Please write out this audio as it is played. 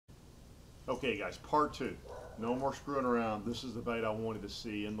Okay guys, part two. No more screwing around. This is the bait I wanted to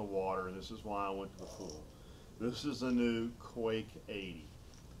see in the water, and this is why I went to the pool. This is the new Quake 80.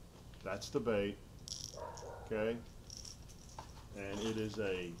 That's the bait, okay? And it is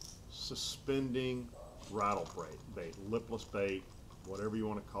a suspending rattle bait, lipless bait, whatever you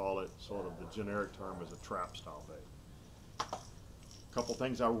want to call it. Sort of the generic term is a trap style bait. A couple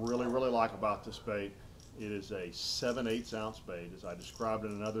things I really like about this bait. It is a 7/8 ounce bait, as I described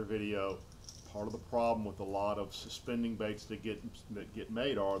in another video. Part of the problem with a lot of suspending baits that get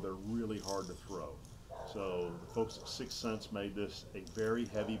made are they're really hard to throw. So the folks at 6 Cents made this a very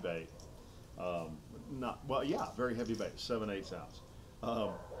heavy bait. Very heavy bait, 7/8 ounce.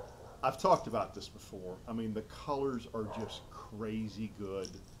 I've talked about this before. I mean, the colors are just crazy good.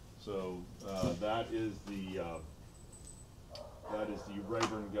 So that is the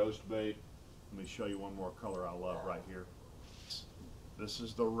Rayburn Ghost bait. Let me show you one more color I love right here. This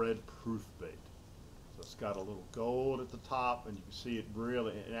is the red proof bait. So it's got a little gold at the top, and you can see it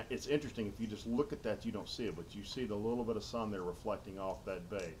really, and it's interesting, if you just look at that you don't see it, but you see the little bit of sun there reflecting off that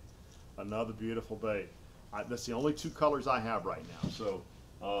bait. Another beautiful bait. That's the only two colors I have right now. So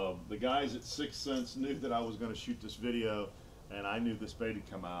the guys at 6 Cents knew that I was going to shoot this video, and I knew this bait had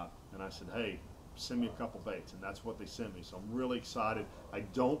come out, and I said, hey, send me a couple baits, and that's what they sent me. So I'm really excited. I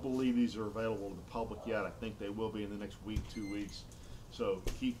don't believe these are available to the public yet. I think they will be in the next week, 2 weeks. So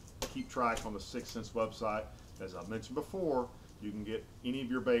keep track on the 6 Cents website. As I mentioned before, you can get any of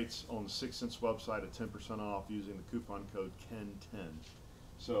your baits on the 6 Cents website at 10% off using the coupon code KEN10.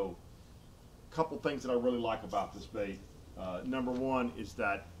 So a couple things that I really like about this bait. Number one is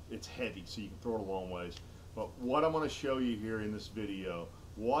that it's heavy, so you can throw it a long ways. But what I'm going to show you here in this video,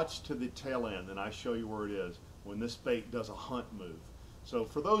 watch to the tail end and I show you where it is when this bait does a hunt move. So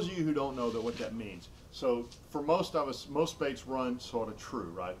for those of you who don't know what that means, so for most of us, most baits run sort of true,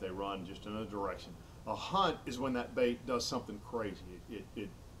 right? They run just in a direction. A hunt is when that bait does something crazy. It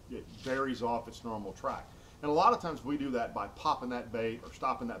varies off its normal track. And a lot of times we do that by popping that bait or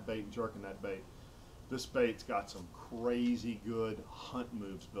stopping that bait and jerking that bait. This bait's got some crazy good hunt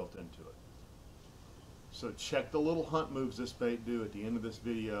moves built into it. So check the little hunt moves this bait do at the end of this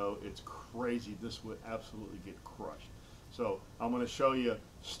video. It's crazy. This would absolutely get crushed. So I'm going to show you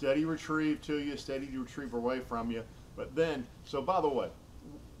steady retrieve to you, steady retrieve away from you. But then, so by the way,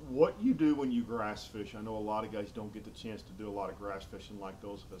 what you do when you grass fish, I know a lot of guys don't get the chance to do a lot of grass fishing like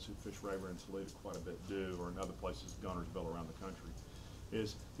those of us who fish Rayburn and Toledo quite a bit do, or in other places Gunnersville around the country,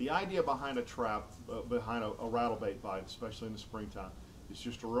 is the idea behind a trap, behind a rattle bait bite, especially in the springtime, is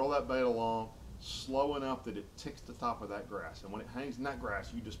just to roll that bait along slow enough that it ticks the top of that grass. And when it hangs in that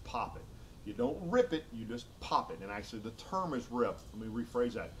grass, you just pop it. You don't rip it, you just pop it. And actually the term is rip. Let me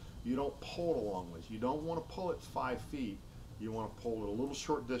rephrase that. You don't pull it a long ways. You don't want to pull it 5 feet. You want to pull it a little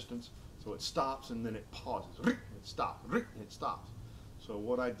short distance so it stops and then it pauses. It stops. It stops. So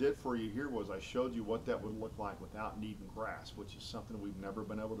what I did for you here was I showed you what that would look like without needing grass, which is something we've never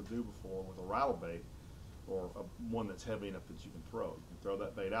been able to do before with a rattle bait, or one that's heavy enough that you can throw. You can throw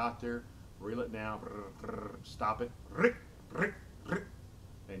that bait out there, reel it down, stop it,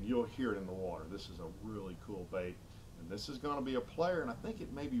 and you'll hear it in the water. This is a really cool bait, and this is going to be a player, and I think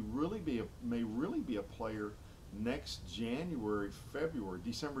it may really be a player next December, January, February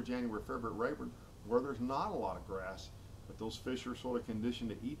at Rayburn, where there's not a lot of grass, but those fish are sort of conditioned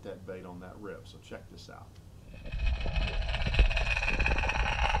to eat that bait on that rip. So check this out.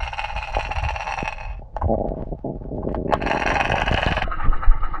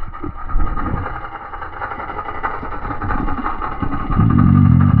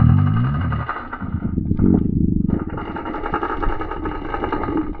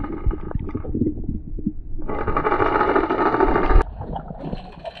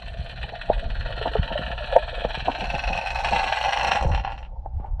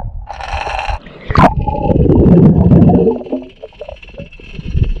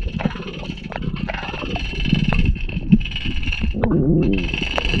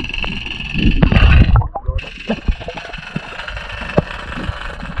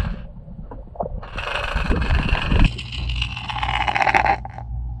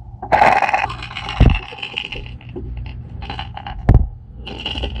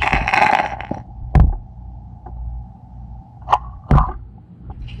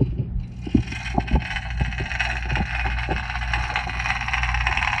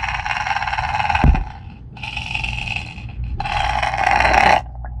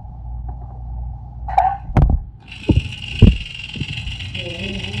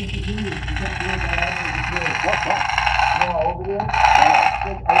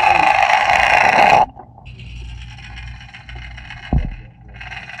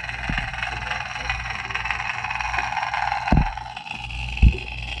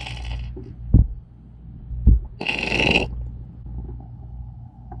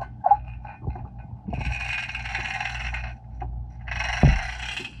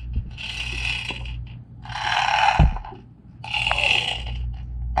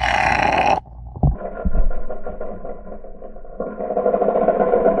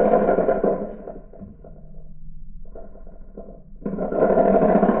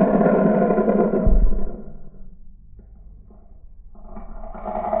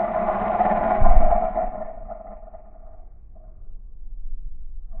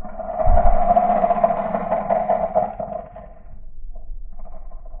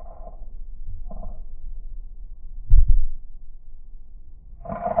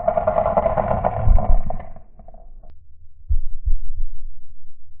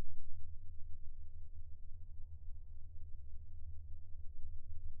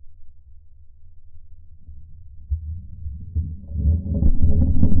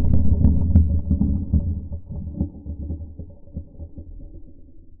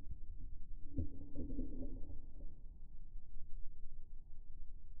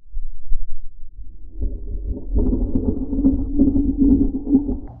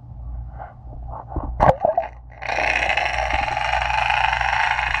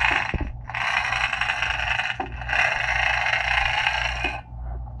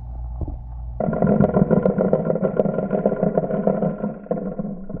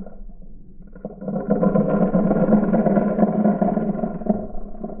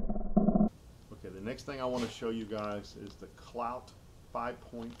 guys is the Clout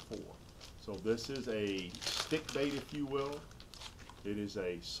 5.4. So this is a stick bait, if you will. It is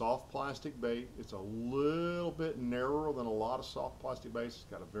a soft plastic bait. It's a little bit narrower than a lot of soft plastic baits. It's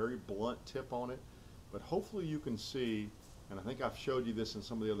got a very blunt tip on it, but hopefully you can see, and I think I've showed you this in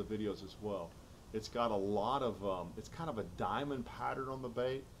some of the other videos as well. It's got a lot of, it's kind of a diamond pattern on the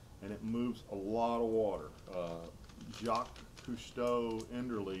bait, and it moves a lot of water. Jacques Cousteau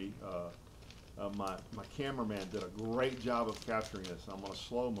Enderly, my cameraman, did a great job of capturing this. I'm going to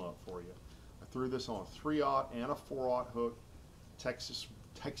slow-mo it for you. I threw this on a 3/0 and a 4/0 hook, Texas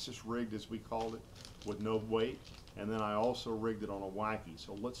rigged, as we called it, with no weight, and then I also rigged it on a wacky.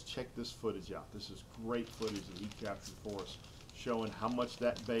 So let's check this footage out. This is great footage that he captured for us, showing how much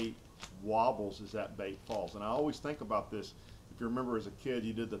that bait wobbles as that bait falls. And I always think about this. If you remember as a kid,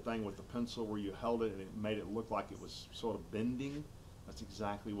 you did the thing with the pencil where you held it and it made it look like it was sort of bending. That's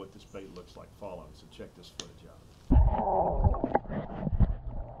exactly what this bait looks like falling. So check this footage out.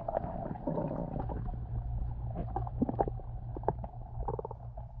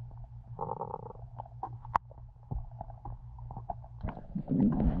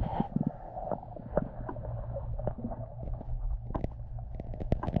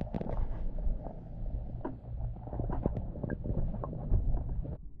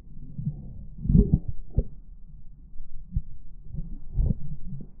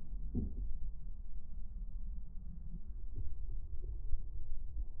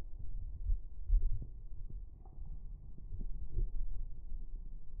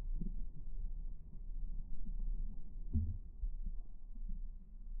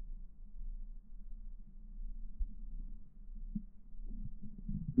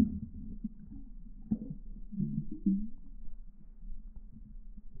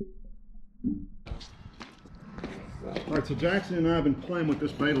 All right, so Jackson and I have been playing with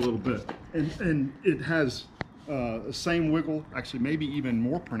this bait a little bit, and it has the same wiggle, actually maybe even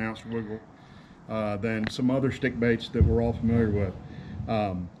more pronounced wiggle than some other stick baits that we're all familiar with.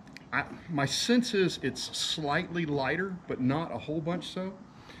 My sense is it's slightly lighter, but not a whole bunch so.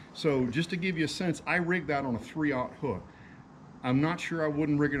 So just to give you a sense, I rigged that on a 3/0 hook. I'm not sure I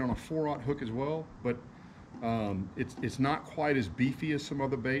wouldn't rig it on a 4/0 hook as well, but it's not quite as beefy as some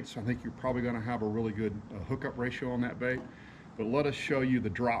other baits. I think you're probably going to have a really good hookup ratio on that bait. But let us show you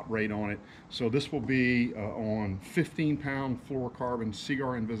the drop rate on it. So this will be on 15-pound fluorocarbon,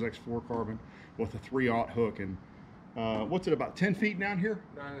 Seagar Invisex fluorocarbon with a 3/0 hook. And what's it, about 10 feet down here?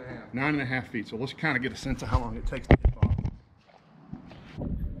 9.5. 9.5 feet. So let's kind of get a sense of how long it takes to get off.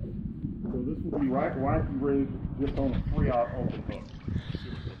 So this will be right rigged just on a 3/0 open hook. Let's see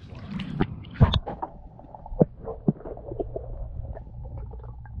what it looks like.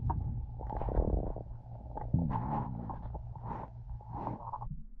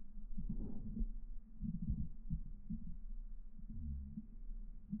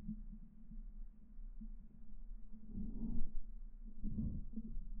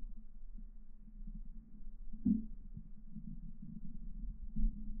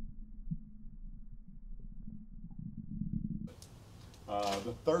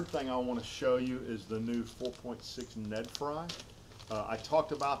 The third thing I want to show you is the new 4.6 Ned Fry. I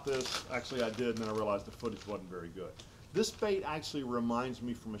talked about this, actually I did, and then I realized the footage wasn't very good. This bait actually reminds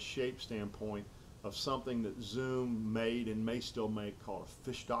me from a shape standpoint of something that Zoom made and may still make called a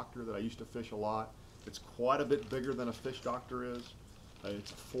fish doctor that I used to fish a lot. It's quite a bit bigger than a fish doctor is.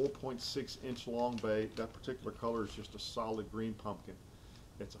 It's a 4.6-inch long bait. That particular color is just a solid green pumpkin.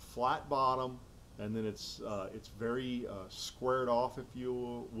 It's a flat bottom, and then it's very squared off, if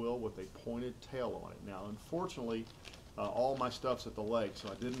you will, with a pointed tail on it. Now, unfortunately, all my stuff's at the lake, so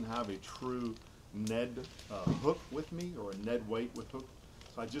I didn't have a true Ned hook with me, or a Ned weight with hook.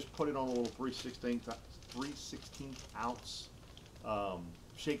 So I just put it on a little 3/16 ounce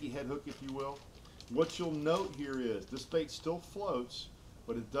shaky head hook, if you will. What you'll note here is this bait still floats,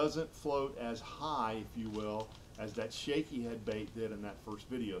 but it doesn't float as high, if you will, as that shaky head bait did in that first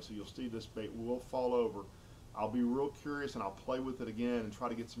video. So you'll see this bait will fall over. I'll be real curious and I'll play with it again and try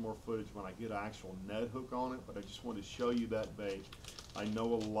to get some more footage when I get an actual Ned hook on it, but I just wanted to show you that bait. I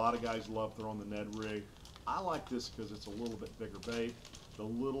know a lot of guys love throwing the Ned rig. I like this because it's a little bit bigger bait. The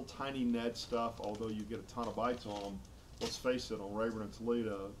little tiny Ned stuff, although you get a ton of bites on them, let's face it, on Rayburn and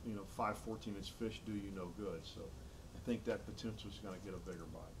Toledo, 5 14-inch fish do you no good. So I think that potential is going to get a bigger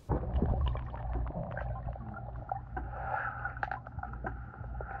bite.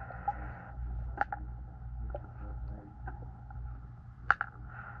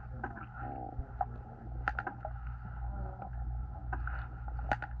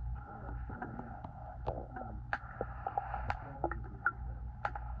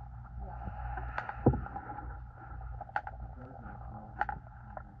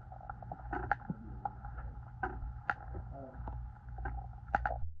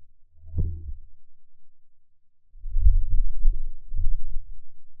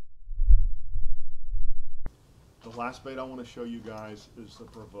 The last bait I want to show you guys is the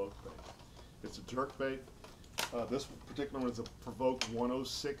Provoke bait. It's a jerk bait. This particular one is a Provoke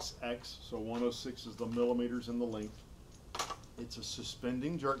 106X, so 106 is the millimeters in the length. It's a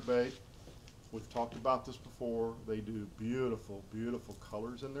suspending jerk bait. We've talked about this before. They do beautiful, beautiful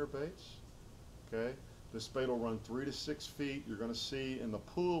colors in their baits. Okay, this bait will run 3 to 6 feet. You're going to see in the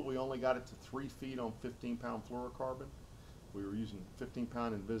pool we only got it to 3 feet on 15-pound fluorocarbon. We were using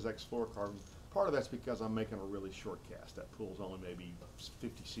 15-pound InvisX fluorocarbon. Part of that's because I'm making a really short cast. That pool's only maybe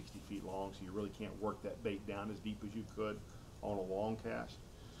 50, 60 feet long, so you really can't work that bait down as deep as you could on a long cast.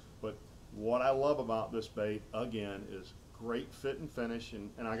 But what I love about this bait, again, is great fit and finish.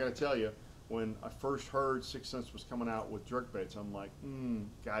 And I got to tell you, when I first heard 6th Sense was coming out with jerk baits, I'm like,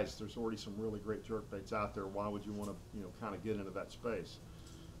 guys, there's already some really great jerk baits out there. Why would you want to, kind of get into that space?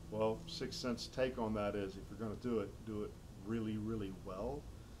 Well, 6th Sense take on that is, if you're going to do it really, really well.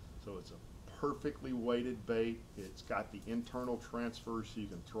 So it's a perfectly weighted bait. It's got the internal transfer so you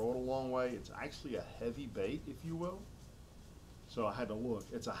can throw it a long way. It's actually a heavy bait, if you will. So I had to look.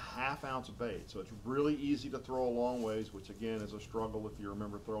 It's a 1/2 ounce bait, so it's really easy to throw a long ways, which again is a struggle if you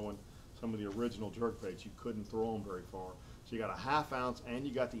remember throwing some of the original jerk baits. You couldn't throw them very far. So you got a 1/2 ounce and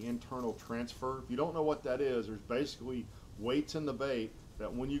you got the internal transfer. If you don't know what that is, there's basically weights in the bait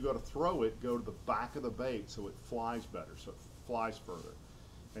that when you go to throw it, go to the back of the bait so it flies better, so it flies further.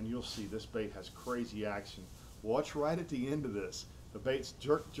 And you'll see this bait has crazy action. Watch right at the end of this. The bait's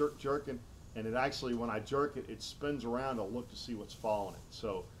jerking, and it actually, when I jerk it, it spins around to look to see what's following it.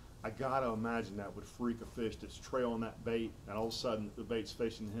 So I gotta imagine that would freak a fish that's trailing that bait, and all of a sudden the bait's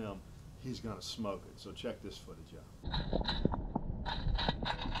facing him. He's gonna smoke it. So check this footage out.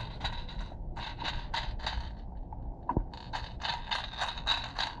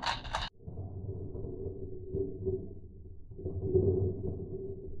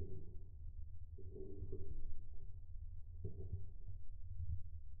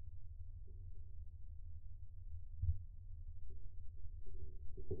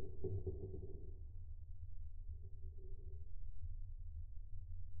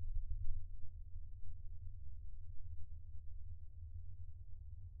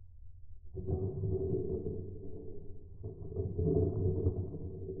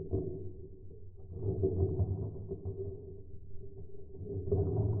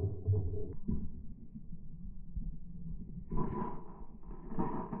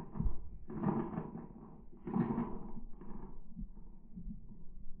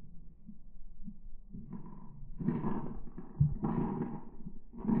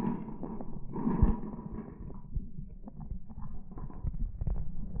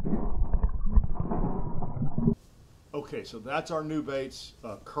 Okay, so that's our new baits,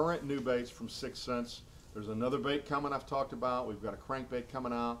 current new baits from 6th Sense. There's another bait coming I've talked about. We've got a crankbait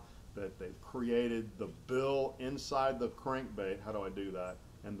coming out that they've created the bill inside the crankbait. How do I do that?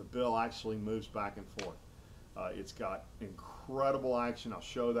 And the bill actually moves back and forth. It's got incredible action. I'll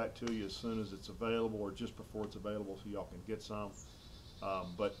show that to you as soon as it's available or just before it's available so y'all can get some.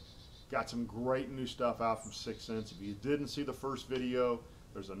 But got some great new stuff out from 6th Sense. If you didn't see the first video,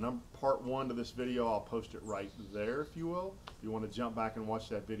 there's a part 1 to this video. I'll post it right there, if you will. If you want to jump back and watch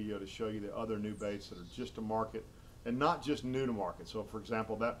that video to show you the other new baits that are just to market and not just new to market. So for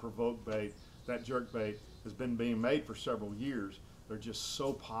example, that Provoke bait, that jerk bait has been being made for several years. They're just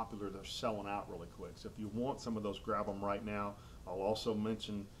so popular, they're selling out really quick. So if you want some of those, grab them right now. I'll also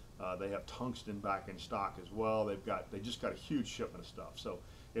mention they have tungsten back in stock as well. They just got a huge shipment of stuff. So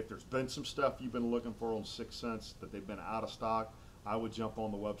if there's been some stuff you've been looking for on 6th Sense that they've been out of stock, I would jump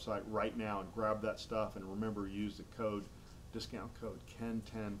on the website right now and grab that stuff, and remember, use the discount code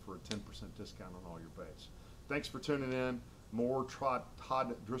KEN10 for a 10% discount on all your baits. Thanks for tuning in. More Todd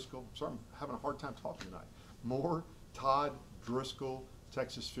Driscoll. Sorry, I'm having a hard time talking tonight. More Todd Driscoll,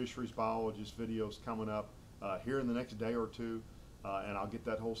 Texas fisheries biologist videos coming up here in the next day or two, and I'll get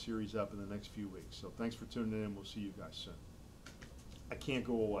that whole series up in the next few weeks. So thanks for tuning in. We'll see you guys soon. I can't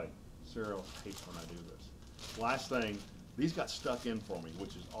go away. Sarah hates when I do this. Last thing. These got stuck in for me,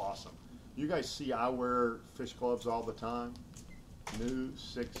 which is awesome. You guys see I wear fish gloves all the time. New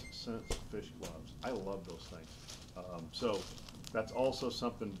 6th Sense fish gloves. I love those things. So that's also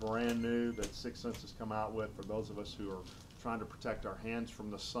something brand new that 6th Sense has come out with for those of us who are trying to protect our hands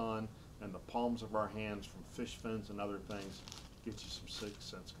from the sun and the palms of our hands from fish fins and other things. Get you some 6th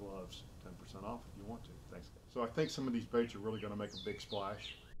Sense gloves, 10% off if you want to. Thanks, guys. So I think some of these baits are really going to make a big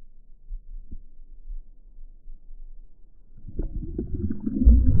splash.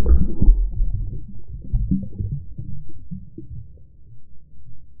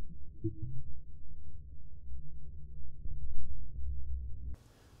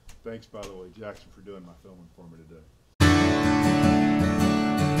 Thank Thanks, by the way, Jackson, for doing my filming for me today.